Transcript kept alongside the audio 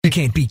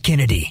You can't beat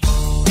Kennedy.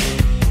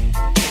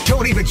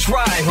 Don't even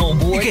try,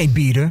 homeboy. You can't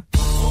beat her.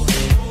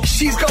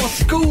 She's gonna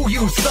school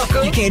you,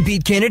 sucker. You can't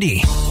beat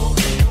Kennedy.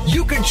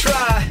 You can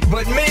try,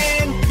 but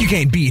man, You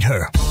can't beat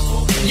her.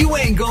 you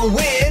ain't gonna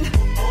win.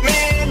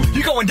 Man,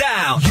 you're going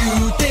down.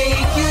 You think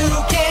you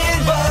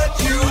can, but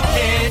you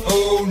can't.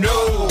 Oh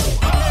no.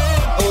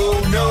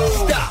 Oh no.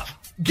 Stop.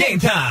 Game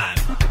time.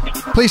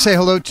 Please say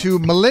hello to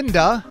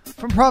Melinda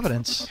from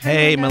Providence.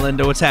 Hey,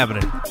 Melinda, what's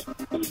happening?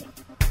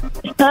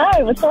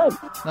 Hi, what's up?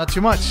 Not too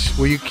much.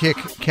 Will you kick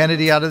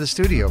Kennedy out of the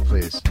studio,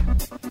 please?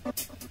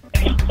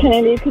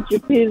 Kennedy, could you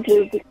please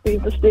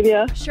leave the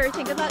studio? Sure,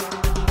 think about it.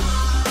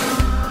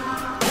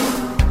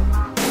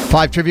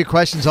 5 trivia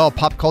questions, all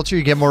pop culture.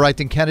 You get more right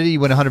than Kennedy,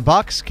 you win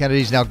 $100.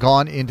 Kennedy's now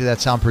gone into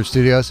that soundproof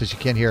studio, so she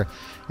can't hear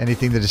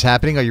anything that is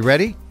happening. Are you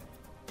ready?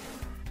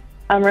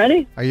 I'm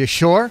ready. Are you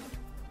sure?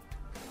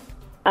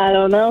 I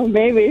don't know,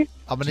 maybe.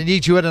 I'm going to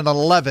need you at an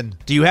 11.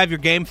 Do you have your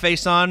game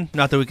face on?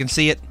 Not that we can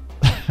see it.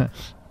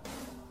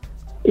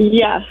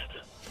 Yes.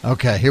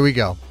 Okay, here we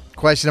go.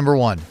 Question number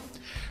 1.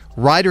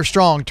 Ryder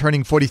Strong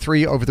turning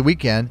 43 over the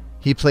weekend.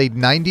 He played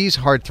 90s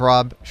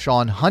heartthrob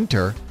Sean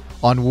Hunter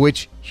on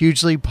which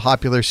hugely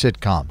popular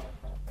sitcom?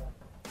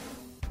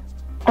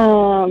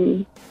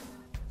 Oh,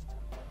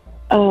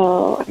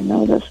 I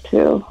know this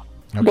too.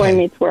 Okay. Boy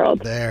Meets World.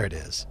 There it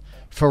is.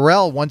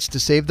 Pharrell wants to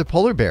save the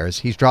polar bears.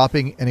 He's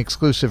dropping an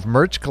exclusive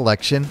merch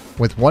collection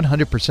with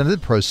 100% of the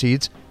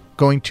proceeds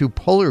going to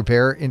Polar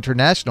Bear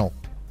International.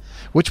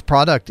 Which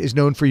product is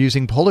known for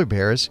using polar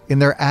bears in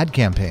their ad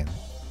campaign?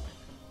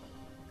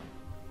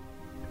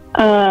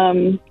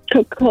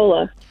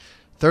 Coca-Cola.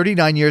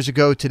 39 years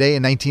ago today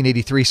in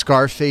 1983,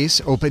 Scarface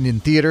opened in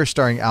theater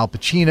starring Al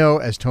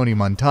Pacino as Tony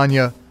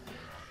Montana.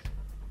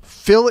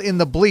 Fill in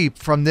the bleep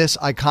from this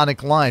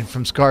iconic line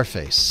from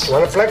Scarface. You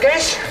want to play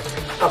games?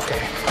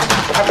 Okay.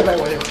 I'll play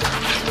with you.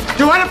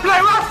 You want to play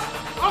what?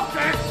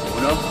 Okay.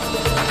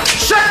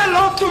 Say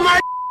hello to my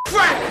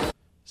friend.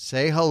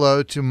 Say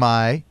hello to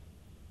my...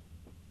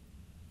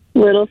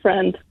 Little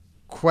friend.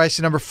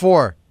 Question number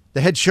 4.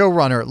 The head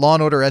showrunner at Law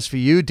 & Order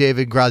SVU,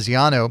 David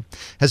Graziano,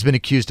 has been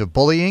accused of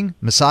bullying,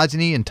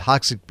 misogyny, and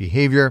toxic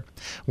behavior.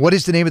 What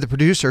is the name of the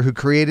producer who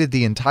created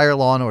the entire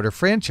Law & Order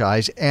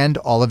franchise and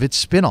all of its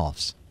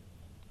spin-offs?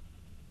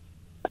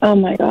 Oh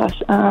my gosh.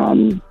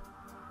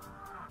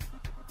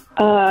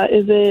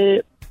 Is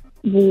it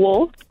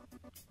Wolf?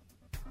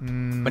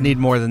 I need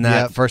more than that.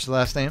 Yeah, first and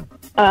last name?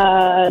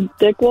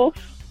 Dick Wolf?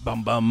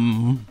 Bum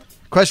bum.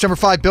 Question number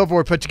 5.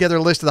 Billboard put together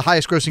a list of the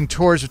highest grossing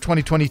tours of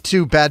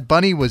 2022. Bad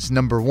Bunny was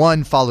number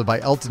 1, followed by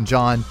Elton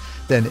John,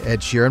 then Ed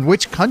Sheeran.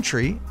 Which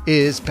country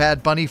is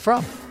Bad Bunny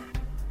from?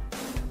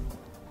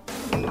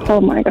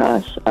 Oh my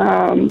gosh.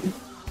 I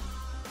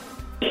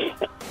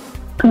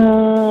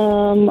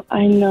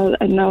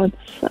know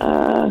it's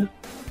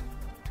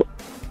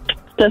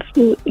let's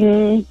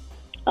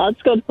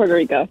go to Puerto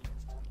Rico.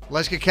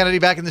 Let's get Kennedy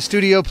back in the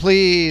studio,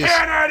 please.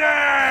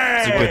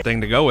 It's a good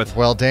thing to go with.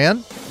 Well,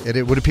 Dan,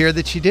 it would appear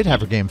that she did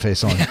have her game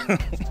face on. All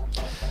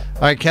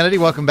right, Kennedy,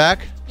 welcome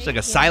back. It's like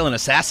a silent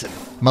assassin.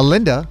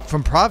 Melinda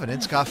from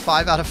Providence got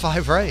 5 out of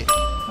 5 right.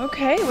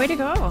 Okay, way to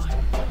go.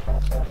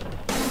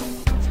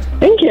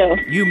 Thank you.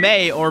 You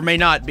may or may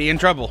not be in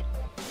trouble.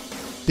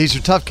 These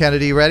are tough,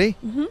 Kennedy. You ready?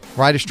 Mm-hmm.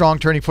 Ryder Strong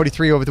turning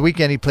 43 over the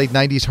weekend. He played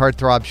 90s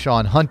heartthrob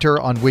Sean Hunter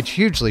on which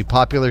hugely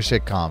popular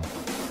sitcom?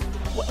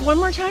 One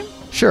more time?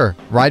 Sure.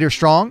 Ryder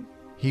Strong,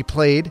 he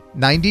played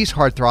 90s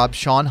heartthrob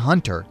Sean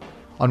Hunter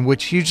on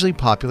which hugely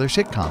popular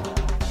sitcom?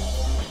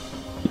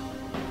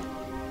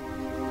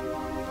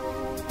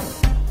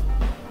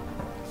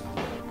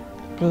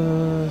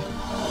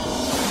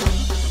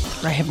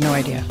 I have no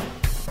idea.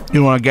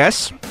 You want to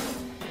guess?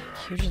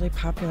 Hugely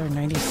popular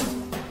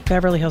 90s.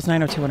 Beverly Hills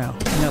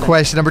 90210. I know that.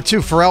 Question number 2.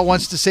 Pharrell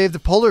wants to save the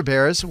polar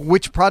bears.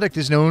 Which product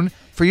is known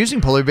for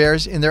using polar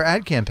bears in their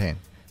ad campaign?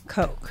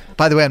 Coke.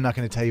 By the way, I'm not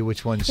going to tell you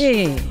which ones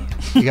Yeah.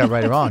 you got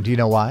right or wrong. Do you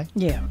know why?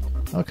 Yeah.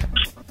 Okay.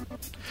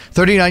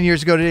 39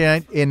 years ago today,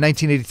 in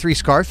 1983,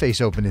 Scarface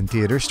opened in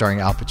theater, starring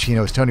Al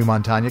Pacino as Tony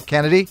Montana.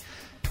 Kennedy,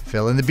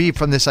 fill in the beat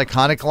from this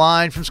iconic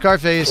line from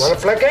Scarface. You want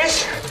to play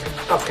games?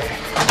 Okay.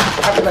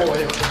 I'll play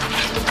with you.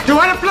 You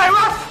want to play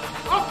what?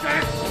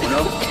 Okay.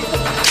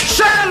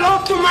 Say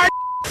hello to my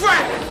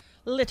friend.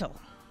 Little.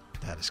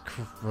 That is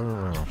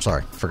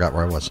sorry, forgot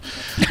where I was.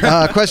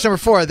 Question number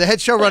 4. The head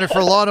showrunner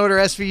for Law & Order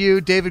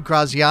SVU, David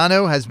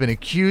Graziano, has been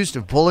accused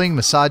of bullying,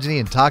 misogyny,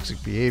 and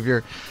toxic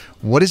behavior.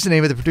 What is the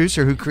name of the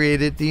producer who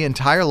created the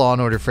entire Law &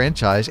 Order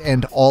franchise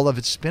and all of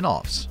its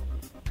spin-offs?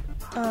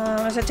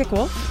 Is that Dick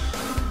Wolf?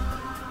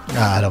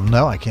 I don't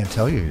know. I can't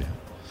tell you.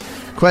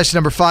 Question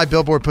number 5.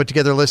 Billboard put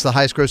together a list of the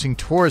highest grossing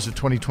tours of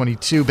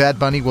 2022. Bad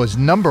Bunny was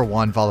number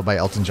 1, followed by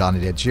Elton John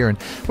and Ed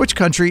Sheeran. Which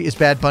country is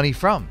Bad Bunny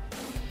from?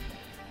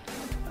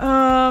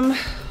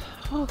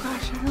 Oh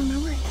gosh, I don't know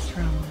where he's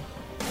from.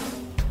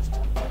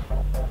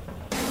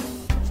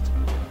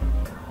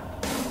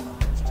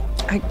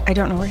 I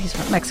don't know where he's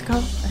from. Mexico?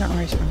 I don't know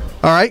where he's from.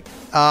 All right.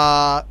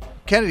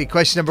 Kennedy,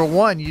 question number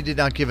 1. You did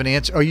not give an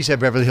answer. Oh, you said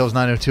Beverly Hills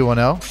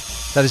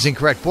 90210. That is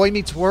incorrect. Boy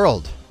Meets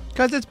World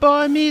Because it's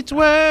boy meets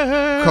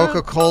world.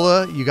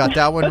 Coca-Cola, you got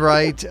that one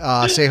right.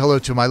 Say hello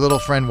to my little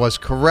friend was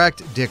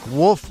correct. Dick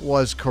Wolf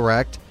was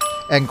correct.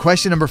 And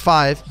question number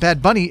 5,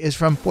 Bad Bunny is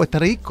from Puerto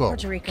Rico.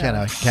 Puerto Rico.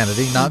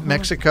 Kennedy, not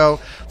Mexico.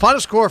 Final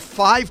score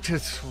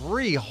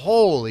 5-3.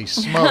 Holy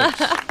smokes.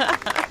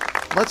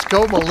 Let's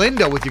go,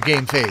 Melinda, with your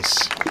game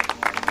face.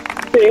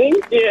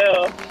 Thank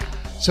you.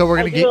 So we're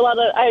going to get...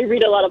 I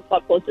read a lot of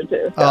pop culture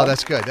too. So. Oh,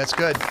 that's good. That's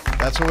good.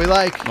 That's what we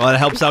like. Well, it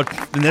helps out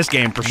in this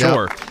game for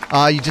sure.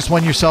 You just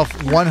won yourself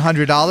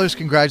 $100.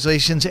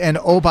 Congratulations. And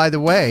oh, by the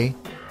way,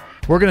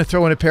 we're going to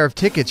throw in a pair of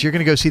tickets. You're going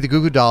to go see the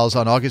Goo Goo Dolls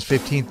on August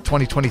 15th,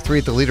 2023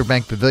 at the Leader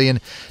Bank Pavilion.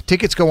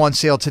 Tickets go on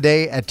sale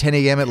today at 10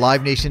 a.m. at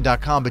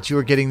livenation.com, but you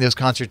are getting those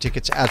concert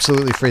tickets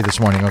absolutely free this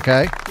morning,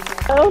 okay?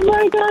 Oh,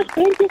 my gosh.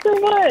 Thank you so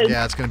much.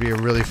 Yeah, it's going to be a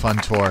really fun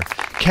tour.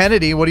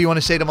 Kennedy, what do you want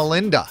to say to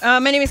Melinda? My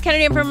name is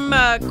Kennedy. I'm from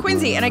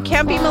Quincy, and I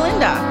can't beat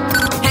Melinda.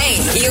 Hey,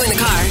 you in the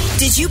car.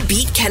 Did you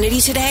beat Kennedy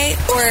today,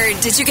 or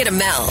did you get a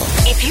Mel?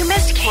 If you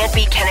missed Can't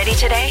Beat Kennedy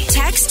today,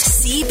 text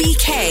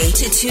CBK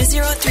to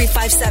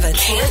 20357.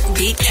 Can't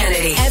Beat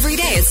Kennedy. Every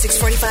day at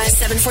 6:45,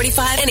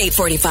 7:45, and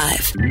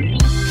 8:45.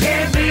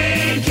 Can't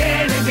beat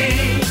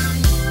Kennedy.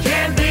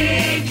 Can't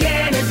beat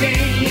Kennedy.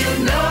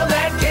 You know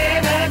that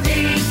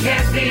Kennedy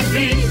can't be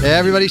beat.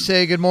 Everybody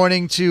say good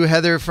morning to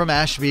Heather from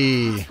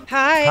Ashby.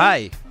 Hi.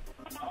 Hi.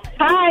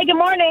 Hi, good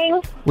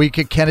morning. We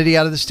kick Kennedy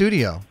out of the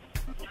studio.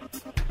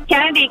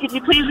 Kennedy, could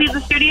you please leave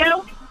the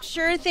studio?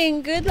 Sure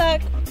thing. Good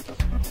luck.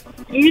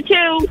 You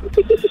too.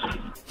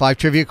 5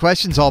 trivia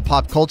questions, all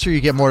pop culture.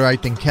 You get more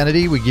right than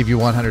Kennedy. We give you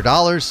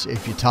 $100.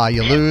 If you tie,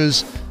 you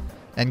lose.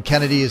 And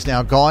Kennedy is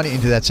now gone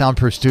into that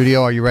soundproof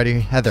studio. Are you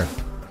ready, Heather?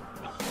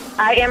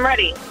 I am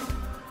ready.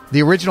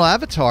 The original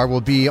Avatar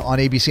will be on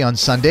ABC on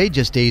Sunday,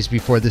 just days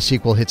before the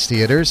sequel hits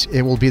theaters.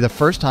 It will be the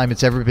first time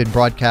it's ever been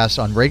broadcast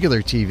on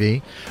regular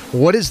TV.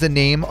 What is the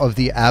name of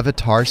the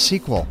Avatar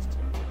sequel?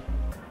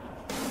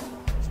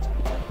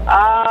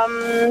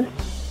 I'm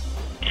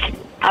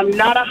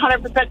not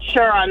 100%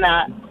 sure on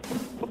that.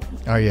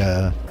 Are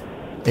you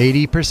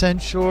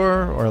 80%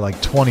 sure or like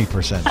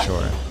 20%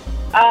 sure?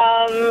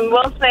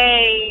 We'll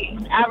say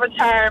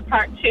Avatar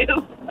Part 2.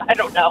 I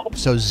don't know.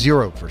 So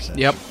 0%.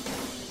 Yep.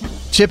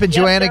 Chip and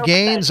Yep, Joanna 0%.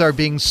 Gaines are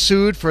being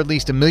sued for at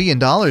least $1 million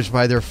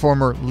by their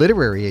former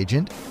literary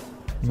agent.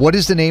 What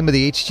is the name of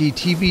the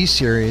HGTV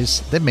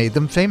series that made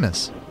them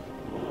famous?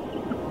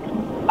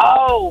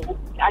 Oh,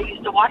 I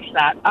used to watch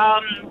that.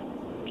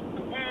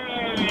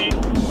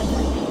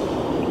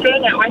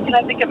 Dang it, why can't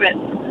I think of it?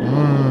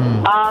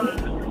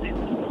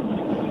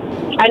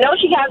 I know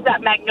she has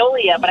that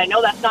Magnolia, but I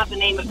know that's not the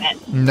name of it.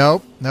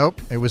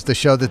 Nope. It was the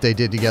show that they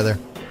did together.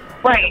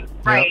 Right.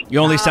 You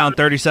only sound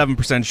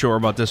 37% sure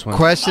about this one.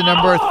 Question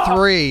number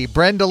 3.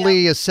 Brenda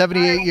Lee is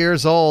 78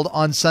 years old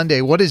on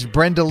Sunday. What is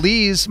Brenda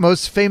Lee's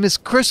most famous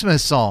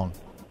Christmas song?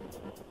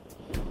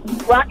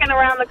 Rocking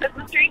Around the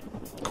Christmas Tree?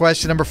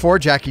 Question number 4.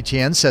 Jackie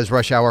Chan says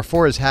Rush Hour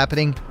 4 is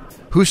happening.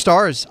 Who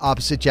stars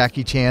opposite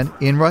Jackie Chan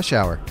in Rush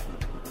Hour?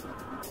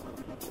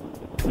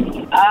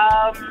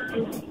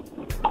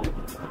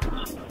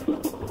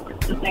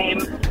 What's his name?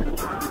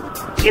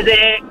 Is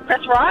it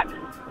Chris Rock?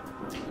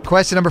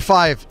 Question number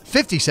 5.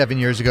 57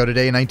 years ago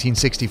today, in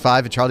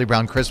 1965, a Charlie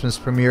Brown Christmas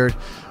premiered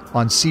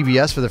on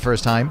CBS for the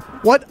first time.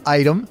 What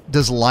item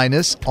does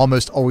Linus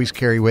almost always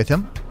carry with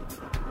him?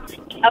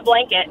 A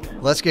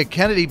blanket. Let's get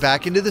Kennedy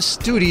back into the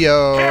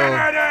studio.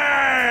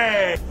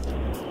 Kennedy!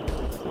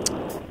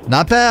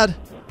 Not bad.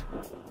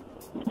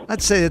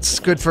 I'd say it's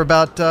good for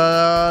about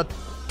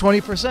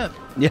 20%.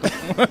 Yeah.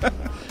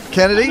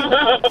 Kennedy?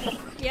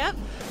 Yep.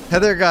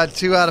 Heather got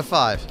 2 out of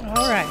 5.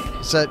 All right.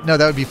 So, no,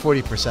 that would be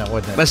 40%,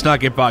 wouldn't it? Let's not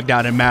get bogged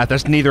down in math.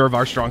 That's neither of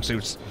our strong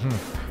suits.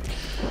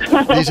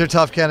 These are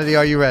tough, Kennedy.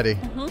 Are you ready?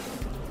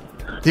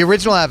 The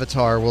original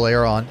Avatar will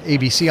air on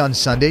ABC on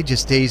Sunday,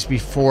 just days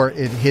before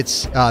it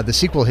hits the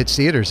sequel hits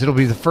theaters. It'll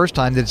be the first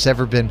time that it's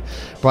ever been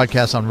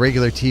broadcast on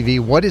regular TV.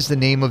 What is the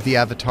name of the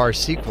Avatar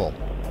sequel?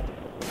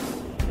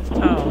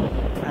 Oh,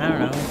 I don't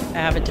know.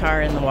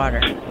 Avatar in the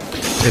water.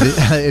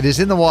 It is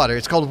in the water.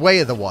 It's called Way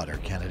of the Water,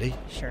 Kennedy.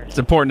 Sure. It's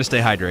important to stay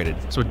hydrated.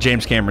 That's what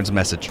James Cameron's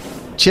message.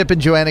 Chip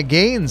and Joanna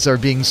Gaines are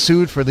being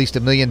sued for at least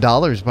 $1 million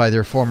by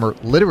their former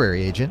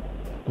literary agent.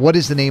 What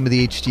is the name of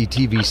the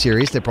HGTV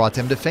series that brought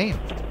them to fame?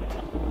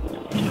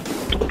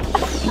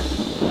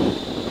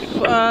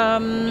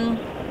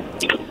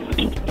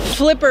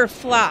 Flipper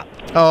Flop.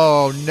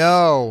 Oh,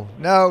 no.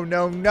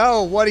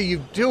 No. What are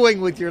you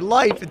doing with your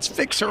life? It's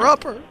Fixer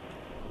Upper.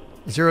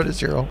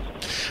 0-0.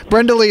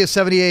 Brenda Lee is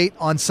 78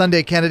 on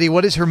Sunday, Kennedy.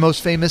 What is her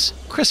most famous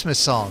Christmas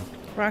song?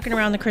 Rocking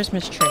Around the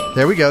Christmas Tree.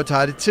 There we go.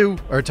 Tied at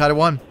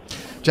 1.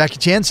 Jackie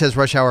Chan says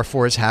Rush Hour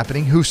 4 is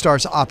happening. Who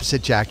stars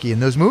opposite Jackie in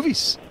those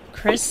movies?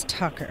 Chris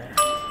Tucker.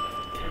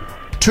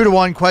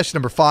 2-1. Question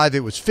number 5.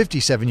 It was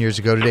 57 years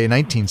ago today,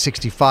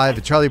 1965.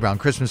 A Charlie Brown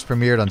Christmas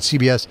premiered on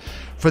CBS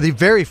for the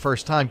very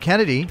first time.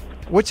 Kennedy,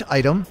 which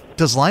item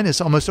does Linus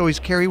almost always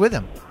carry with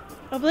him?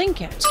 A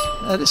blanket.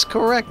 That is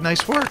correct.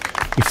 Nice work.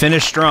 You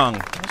finished strong.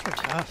 Those were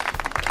tough.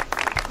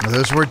 Well,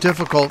 those were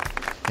difficult.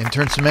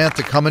 Intern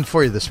Samantha coming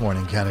for you this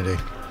morning, Kennedy.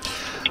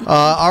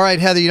 All right,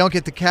 Heather, you don't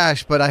get the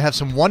cash, but I have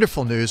some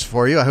wonderful news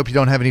for you. I hope you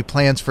don't have any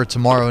plans for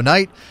tomorrow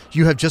night.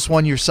 You have just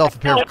won yourself a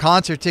pair of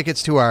concert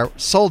tickets to our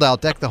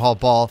sold-out Deck the Hall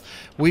Ball.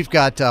 We've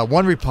got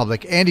One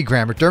Republic, Andy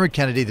Grammer, Dermot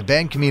Kennedy, the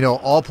band Camino,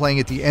 all playing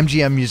at the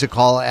MGM Music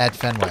Hall at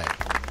Fenway.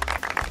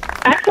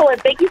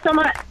 Excellent. Thank you so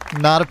much.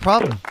 Not a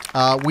problem.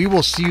 We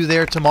will see you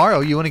there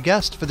tomorrow, you and a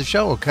guest for the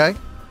show, okay?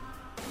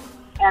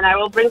 And I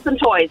will bring some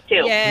toys, too.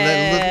 Look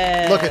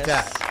at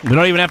that. We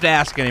don't even have to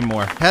ask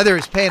anymore. Heather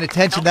is paying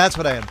attention. That's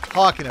what I am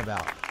talking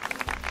about.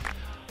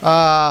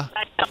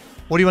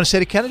 What do you want to say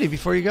to Kennedy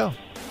before you go?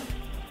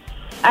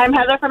 I'm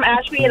Heather from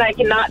Ashby, and I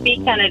cannot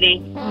beat Kennedy.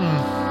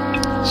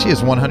 She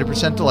is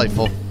 100%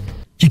 delightful.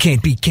 You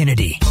can't beat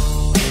Kennedy.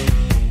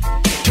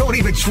 Don't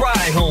even try,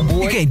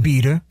 homeboy. You can't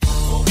beat her.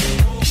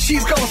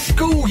 She's gonna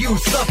school you,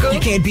 sucker. You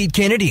can't beat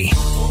Kennedy.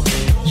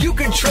 You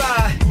can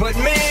try, but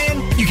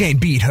man, You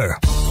can't beat her.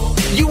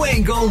 you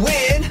ain't gonna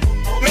win.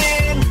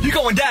 Man, you're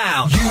going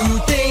down. You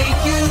think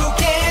you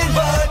can,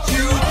 but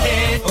you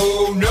can't.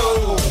 Oh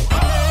no.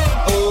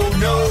 Oh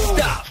no.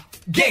 Stop.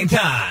 Game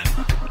time.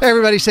 Hey,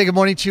 everybody, say good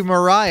morning to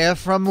Mariah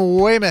from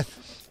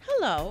Weymouth.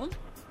 Hello.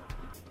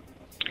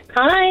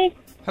 Hi.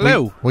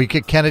 Hello. Will you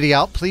kick Kennedy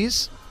out,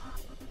 please?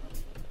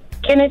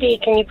 Kennedy,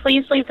 can you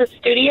please leave the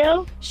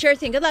studio? Sure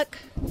thing. Good luck.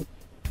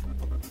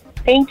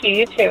 Thank you,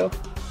 you too.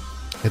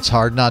 It's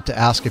hard not to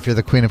ask if you're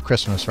the Queen of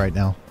Christmas right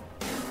now.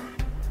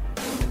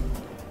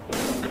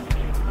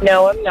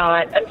 No, I'm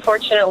not.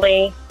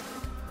 Unfortunately.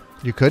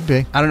 You could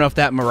be. I don't know if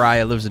that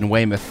Mariah lives in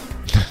Weymouth.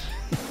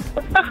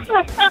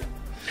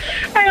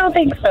 I don't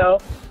think so.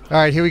 All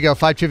right, here we go.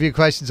 5 trivia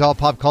questions, all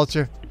pop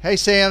culture. Hey,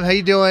 Sam, how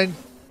you doing?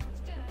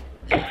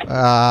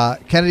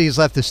 Kennedy's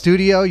left the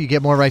studio. You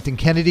get more right than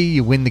Kennedy.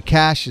 You win the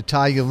cash. You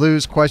tie, you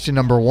lose. Question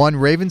number 1.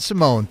 Raven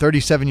Simone,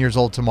 37 years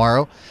old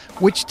tomorrow.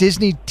 Which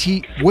Disney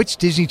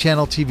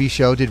Channel TV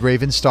show did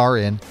Raven star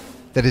in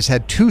that has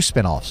had 2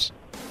 spinoffs?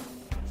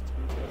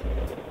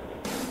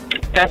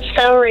 That's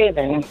so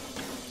Raven.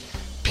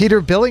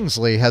 Peter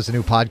Billingsley has a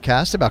new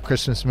podcast about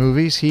Christmas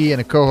movies. He and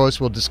a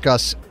co-host will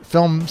discuss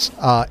films,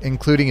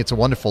 including It's a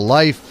Wonderful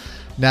Life,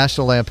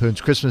 National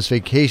Lampoon's Christmas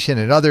Vacation,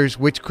 and others.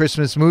 Which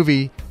Christmas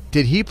movie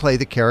did he play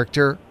the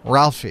character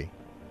Ralphie?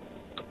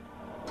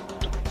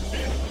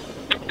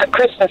 A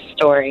Christmas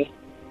Story.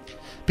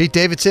 Pete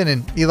Davidson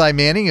and Eli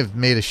Manning have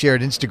made a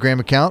shared Instagram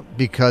account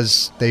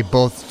because they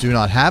both do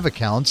not have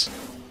accounts.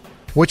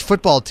 Which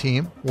football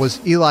team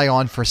was Eli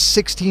on for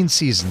 16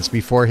 seasons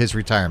before his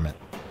retirement?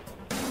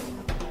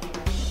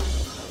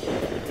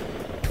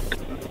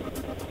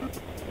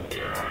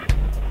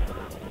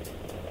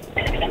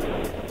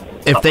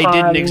 If they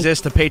didn't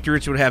exist, the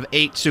Patriots would have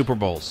 8 Super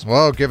Bowls.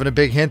 Whoa, giving a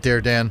big hint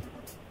there, Dan.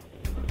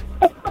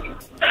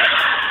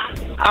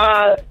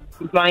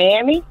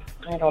 Miami?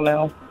 I don't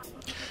know.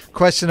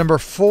 Question number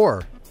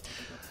 4.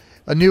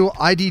 A new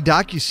ID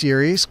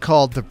docuseries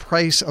called The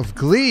Price of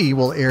Glee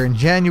will air in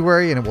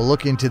January, and it will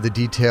look into the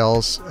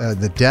details,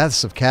 the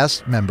deaths of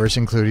cast members,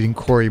 including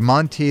Corey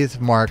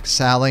Monteith, Mark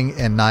Salling,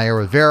 and Naya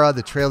Rivera.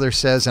 The trailer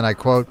says, and I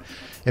quote,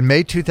 in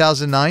May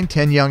 2009,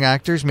 10 young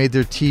actors made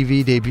their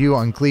TV debut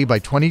on Glee. By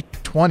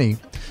 2020,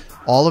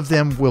 all of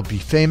them will be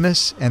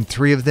famous, and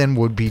 3 of them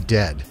would be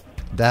dead.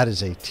 That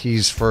is a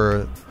tease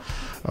for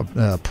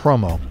a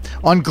promo.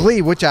 On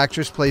Glee, which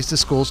actress plays the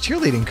school's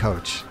cheerleading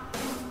coach?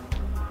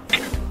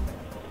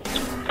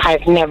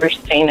 I've never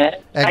seen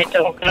it. I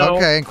don't know.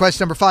 Okay, and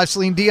question number 5.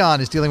 Celine Dion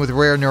is dealing with a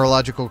rare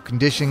neurological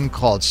condition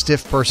called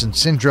stiff person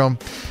syndrome,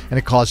 and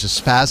it causes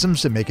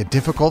spasms that make it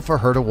difficult for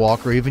her to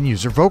walk or even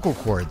use her vocal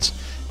cords.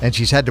 And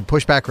she's had to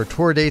push back her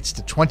tour dates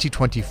to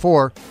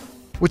 2024.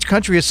 Which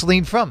country is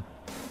Celine from?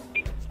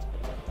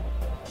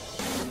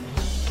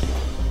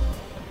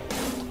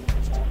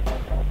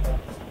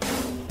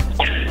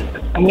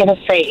 I'm going to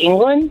say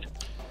England.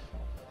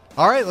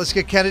 All right, let's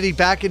get Kennedy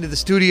back into the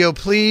studio,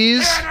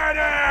 please.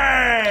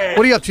 Kennedy!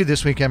 What are you up to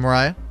this weekend,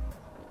 Mariah?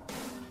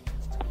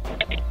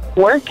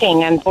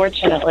 Working,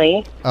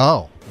 unfortunately.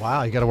 Oh,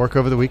 wow. You got to work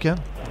over the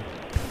weekend?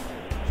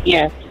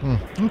 Yes.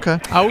 Okay.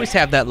 I always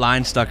have that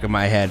line stuck in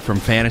my head from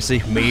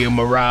Fantasy. Me and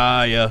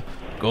Mariah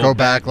go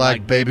back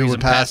like baby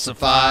would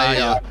pacify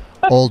ya.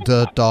 Old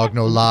dirt dog,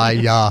 no lie,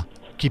 ya.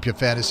 Keep your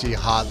fantasy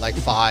hot like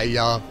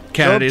fire.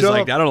 Kennedy's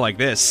like, I don't like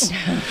this.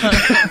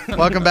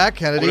 Welcome back,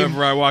 Kennedy.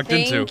 Whatever I walked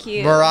Thank into.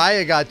 you.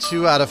 Mariah got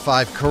 2 out of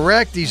 5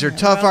 correct. These are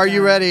tough. Are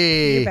you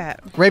ready? You bet.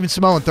 Raven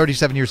Simone,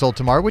 37 years old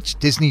tomorrow. Which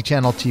Disney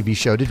Channel TV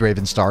show did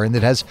Raven star in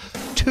that has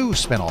 2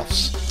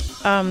 spinoffs?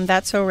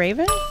 That's So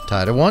Raven?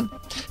 Tied at 1.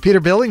 Peter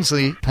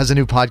Billingsley has a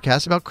new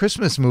podcast about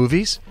Christmas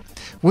movies.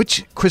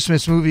 Which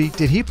Christmas movie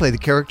did he play the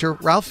character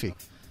Ralphie?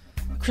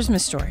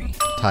 Christmas Story.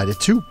 Tied at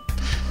 2.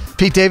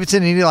 Pete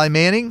Davidson and Eli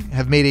Manning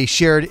have made a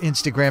shared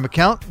Instagram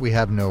account. We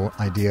have no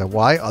idea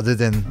why, other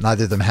than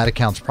neither of them had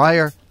accounts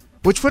prior.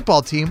 Which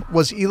football team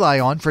was Eli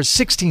on for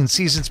 16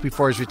 seasons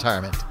before his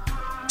retirement?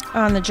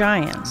 On the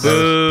Giants.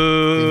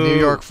 The New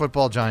York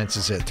Football Giants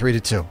is it.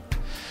 3-2.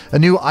 A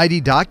new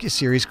ID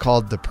docuseries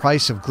called The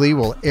Price of Glee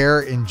will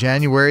air in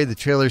January. The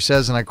trailer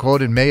says, and I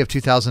quote, in May of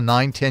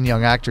 2009, 10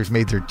 young actors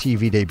made their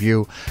TV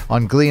debut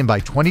on Glee, and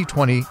by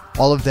 2020,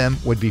 all of them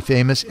would be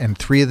famous and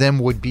 3 of them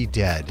would be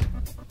dead.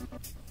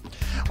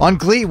 On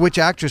Glee, which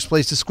actress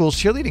plays the school's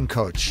cheerleading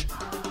coach?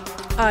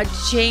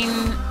 Jane,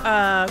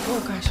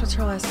 what's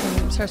her last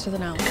name? Starts with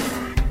an L.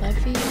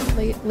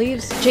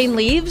 Leaves? Jane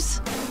Leaves?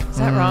 Is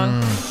that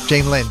wrong?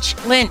 Jane Lynch.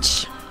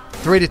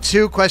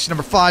 3-2. Question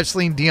number 5.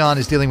 Celine Dion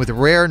is dealing with a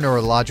rare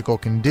neurological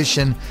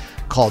condition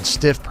called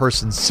stiff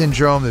person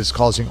syndrome that is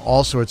causing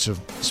all sorts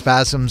of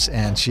spasms,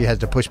 and she had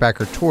to push back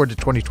her tour to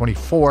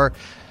 2024.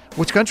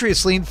 Which country is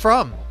Celine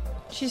from?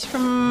 She's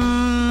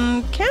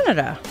from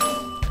Canada.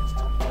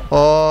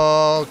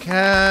 Oh,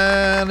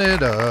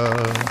 Canada.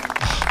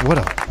 What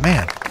a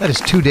man. That is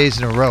 2 days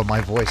in a row.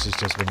 My voice has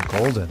just been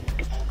golden.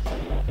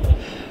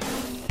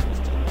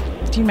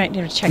 You might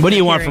need to check. What do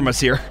you want hearing. from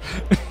us here?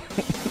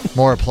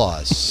 More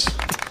applause.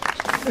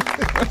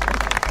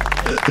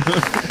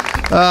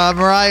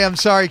 Mariah, I'm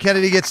sorry.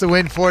 Kennedy gets the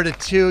win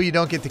 4-2. You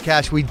don't get the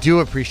cash. We do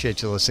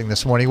appreciate you listening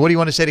this morning. What do you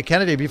want to say to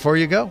Kennedy before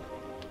you go?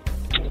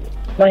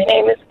 My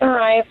name is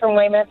Mariah from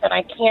Weymouth, and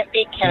I can't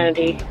beat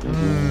Kennedy.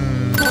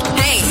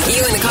 Hey,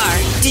 you in the car.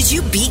 Did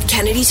you beat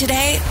Kennedy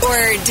today,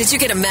 or did you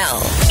get a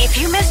Mel? If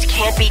you missed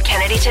Can't Beat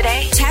Kennedy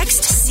today,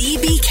 text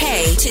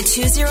CBK to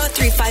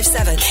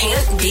 20357.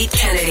 Can't Beat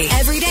Kennedy.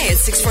 Every day at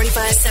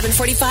 6:45,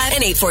 7:45,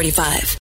 and 8:45.